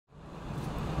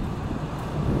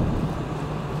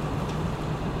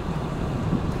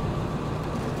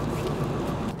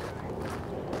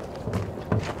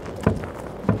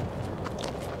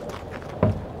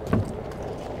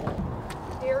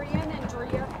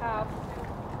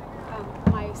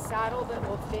saddle that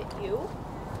will fit you.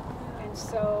 And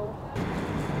so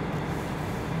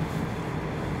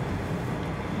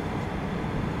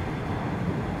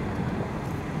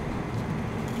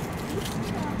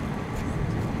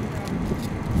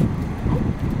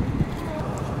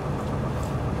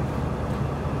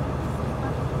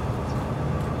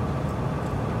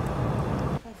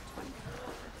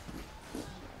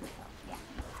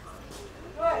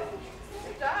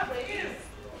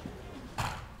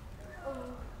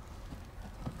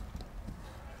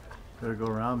better go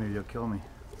around me or you'll kill me.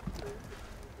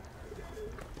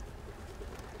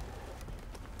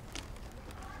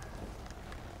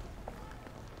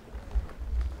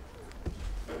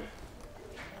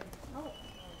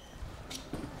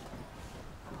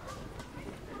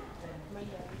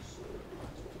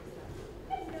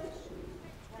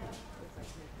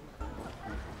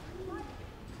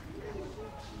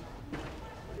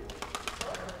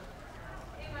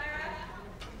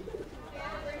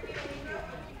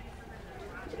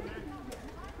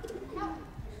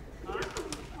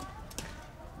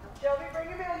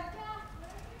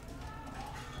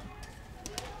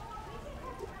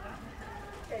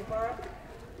 Okay, Maura.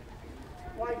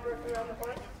 Wide berth around the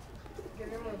front. Give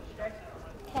him room, okay?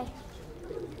 Okay.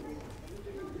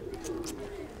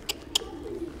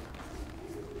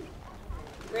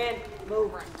 Grand,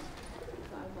 move.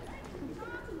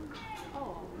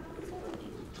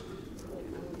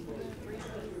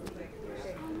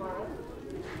 Okay, Maura,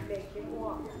 make him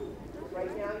walk.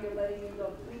 Right now you're letting him go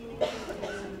clean.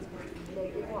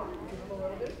 Make him walk. Give him a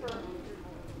little bit firm.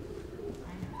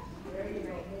 There you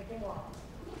go, make him walk.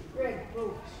 Greg,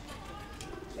 move.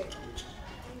 Okay.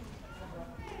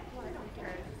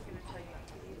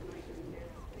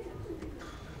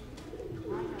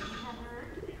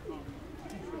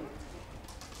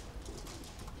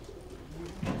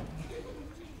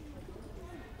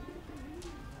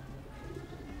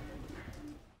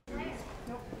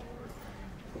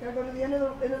 Gotta go to the end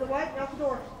of the white, out the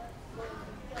door.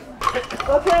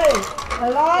 Okay,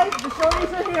 alive, the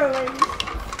shorties are here, ladies.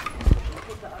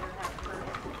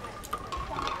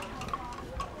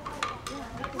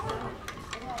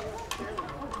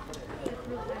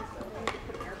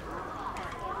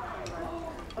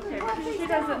 Okay, but she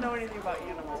doesn't know anything about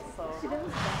animals, so. She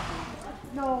doesn't.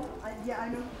 No, yeah, I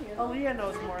know she is. Aaliyah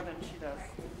knows more than she does.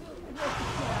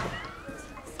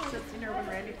 She's seen her when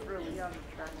Randy threw Aaliyah on the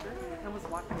tractor and was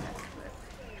walking next to it.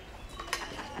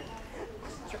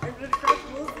 Driving across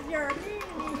Wilson's yard.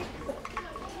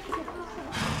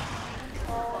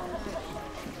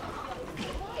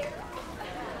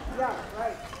 Yeah,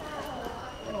 right.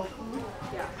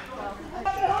 Yeah.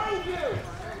 Behind you!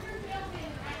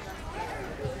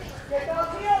 Get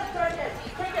those heels, Brendan!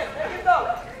 Kick it, let him go!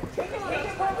 Kick it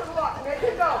from the walk, let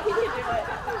him go! He can do it.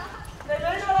 They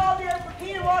may not all be able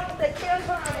to walk, but they can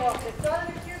turn walk. It's not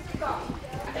an excuse to stop.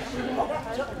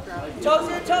 Toes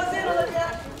in, Olivia!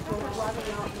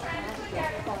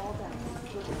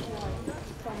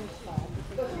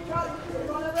 Go see Charlie, put him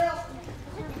on the rail.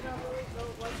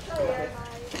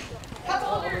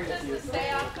 Couple here just to stay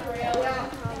off the rail. Yeah.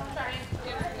 Try and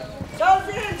get her going. Toes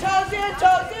in, toes in,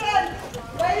 toes in!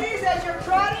 Ladies, as you're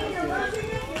trotting, you're losing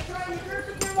it, you're trying to grip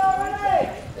with your lower leg.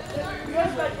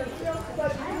 Good, but you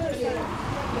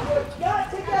got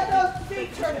to get those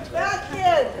feet turned back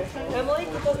in. Emily,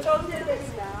 put those toes in.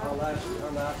 Our last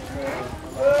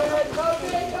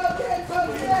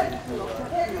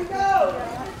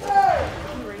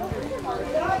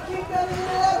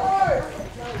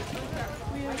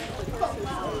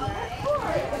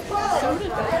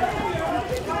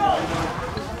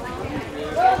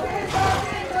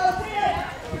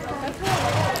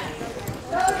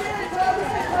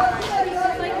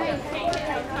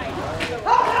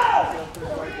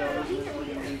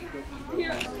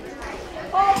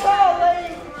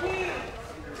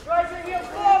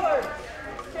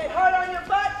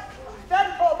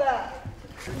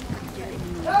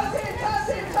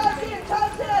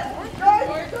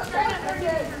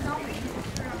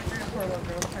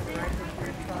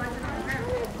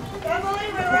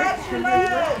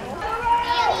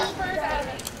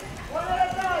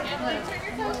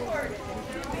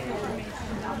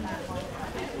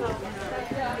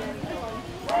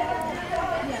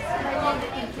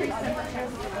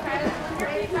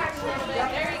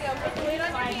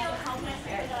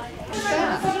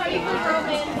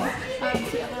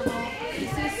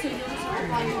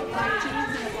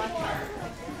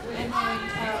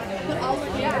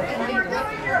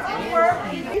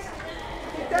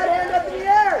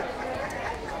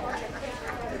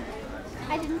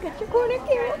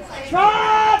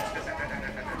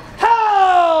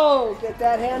Get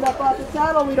that hand up off the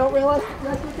saddle. We don't realize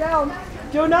rest it down.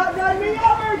 Do not run me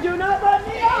over. Do not run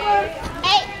me over.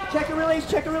 Hey. Check and release,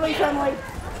 Rumley.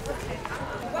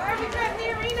 Why are you cutting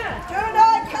the arena? Do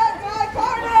not cut my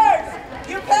corners.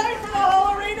 You pay for the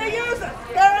whole arena. Use it.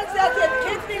 Parents, that's it.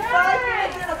 Kids need 5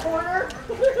 minutes in a corner.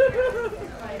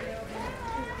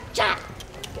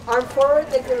 Arm forward.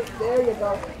 There you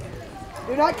go.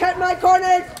 Do not cut my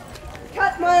corners.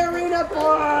 Cut my arena,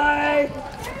 boy.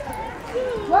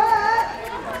 What?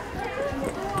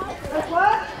 That's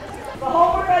what? The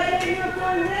homework I gave you is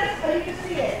doing this, so you can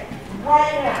see it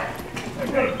right now.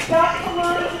 You've got to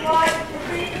learn to slide with your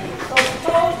feet, those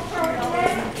toes turn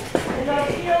in, and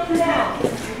those heels down.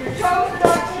 If your toes are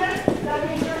not in, that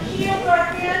means your heels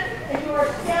are in, and you are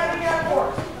standing that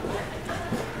horse.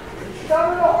 Some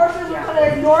of the horses are going to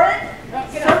ignore it,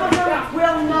 some of them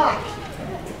will not.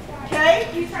 Okay?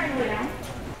 You try to lay down.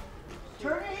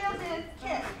 Turn your heels in,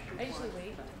 kick. I usually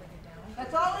wait until they get down.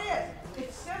 That's all it is.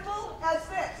 It's simple as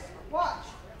this. Watch.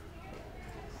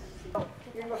 You're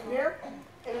going to come here,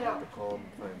 in and out. Okay?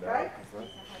 Right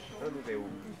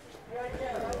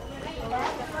there. Relax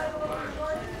your leg a little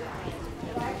more.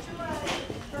 Relax your leg.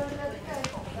 Turn it at the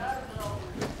ankle. That's all.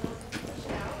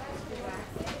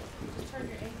 Turn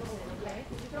your ankle in, okay?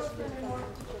 Don't turn anymore.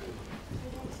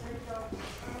 There you go.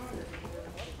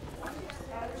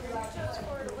 Toes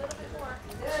forward a little bit more.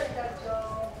 There you go.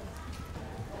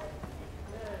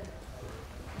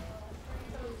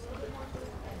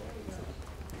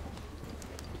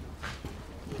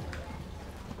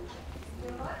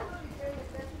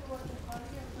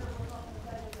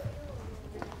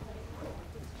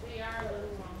 They are a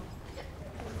little long.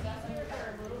 That's why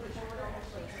they're a little bit shorter.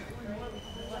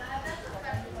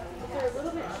 They're a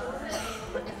little bit shorter.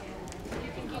 You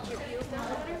can get your heels down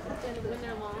better than when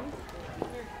they're long.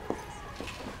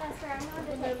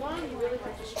 When they're long, you really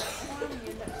have to stretch them and you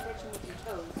end up stretching with your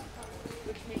toes,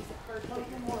 which makes it hard to put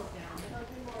your heels down.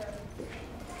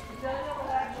 You don't have to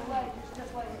relax your legs. It's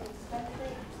just like it's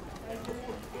something.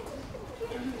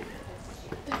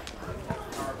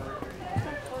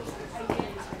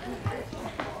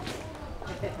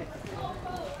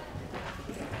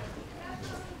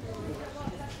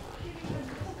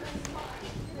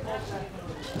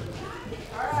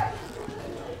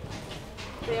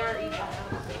 They are easy.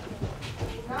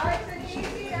 Nice and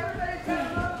easy. Everybody's got to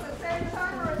move at the same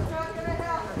time or it's not going to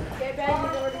happen. Okay, back, you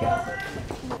know where to go.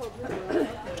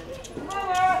 Come on,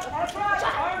 Maura. That's right.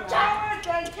 Arm forward,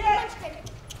 then kick.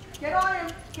 Get on him.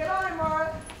 Get on him, Maura.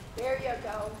 There you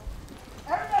go.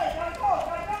 Everybody, gotta go.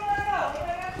 Gotta go, let go.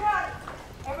 Everybody got to try.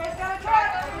 Everybody's got to try.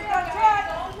 Everybody's got to try.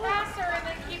 Don't faster and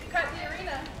then keep cutting the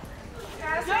arena.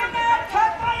 Do not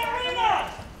cut my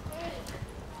arena.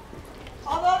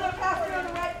 Although they're passing on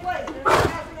the right place, they're not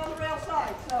passing on the rail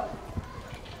side, so.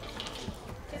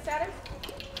 Kiss at him.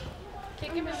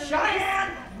 Kick him in the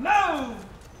Cheyenne, move!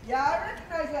 Yeah, I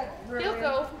recognize that. He'll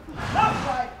go. Move,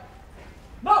 side.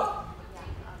 Move!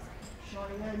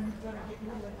 Cheyenne, you better get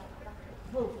moving.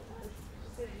 Move.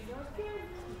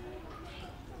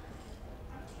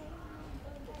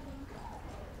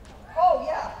 Oh,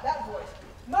 yeah, that voice.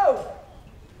 Move!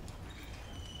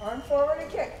 Arm forward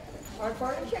and kick. Arm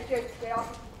forward and kick, Jake. Stay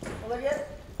off. Olivia,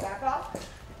 back off.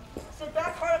 Sit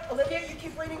back hard. Olivia, you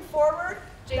keep leaning forward.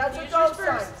 Jake, That's a use go yours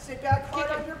sign. first. Sit back hard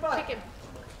Kick on him. your butt. Kick him.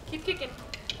 Keep kicking.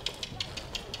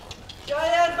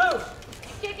 Cheyenne, move.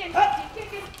 Keep kicking. Hup. Keep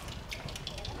kicking.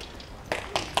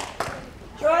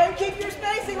 Try and keep your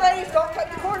spacing, ladies. Don't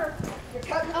cut the corner. You're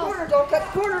cutting the corner. Don't cut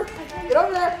the corner. Get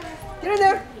over there. Get in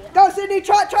there. Go, Sydney.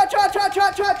 Trot, trot, trot, trot,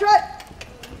 trot, trot, trot.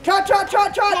 Trot, trot,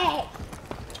 trot, trot.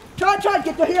 Trot, trot.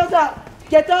 Get the heels out.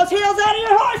 Get those heels out of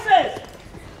your horses.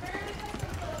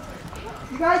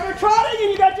 You guys are trotting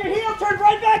and you got your heel turned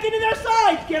right back into their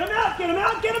sides. Get them out. Get them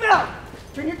out. Get them out.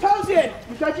 Turn your toes in.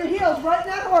 You've got your heels right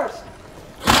in that horse.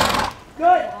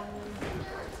 Good.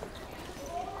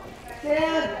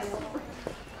 Stand.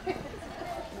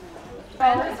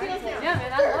 Yeah,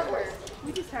 man, I love her.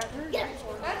 We just had her.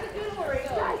 That's a good one.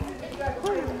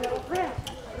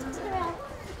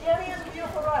 Danny is a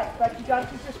beautiful ride, but you got to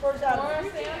keep your spurs out of Maura,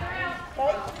 it. stay on the route.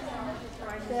 Okay?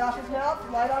 Stay off his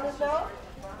mouth, light on his mouth.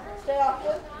 Stay off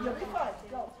him. You'll be fine.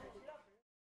 Go.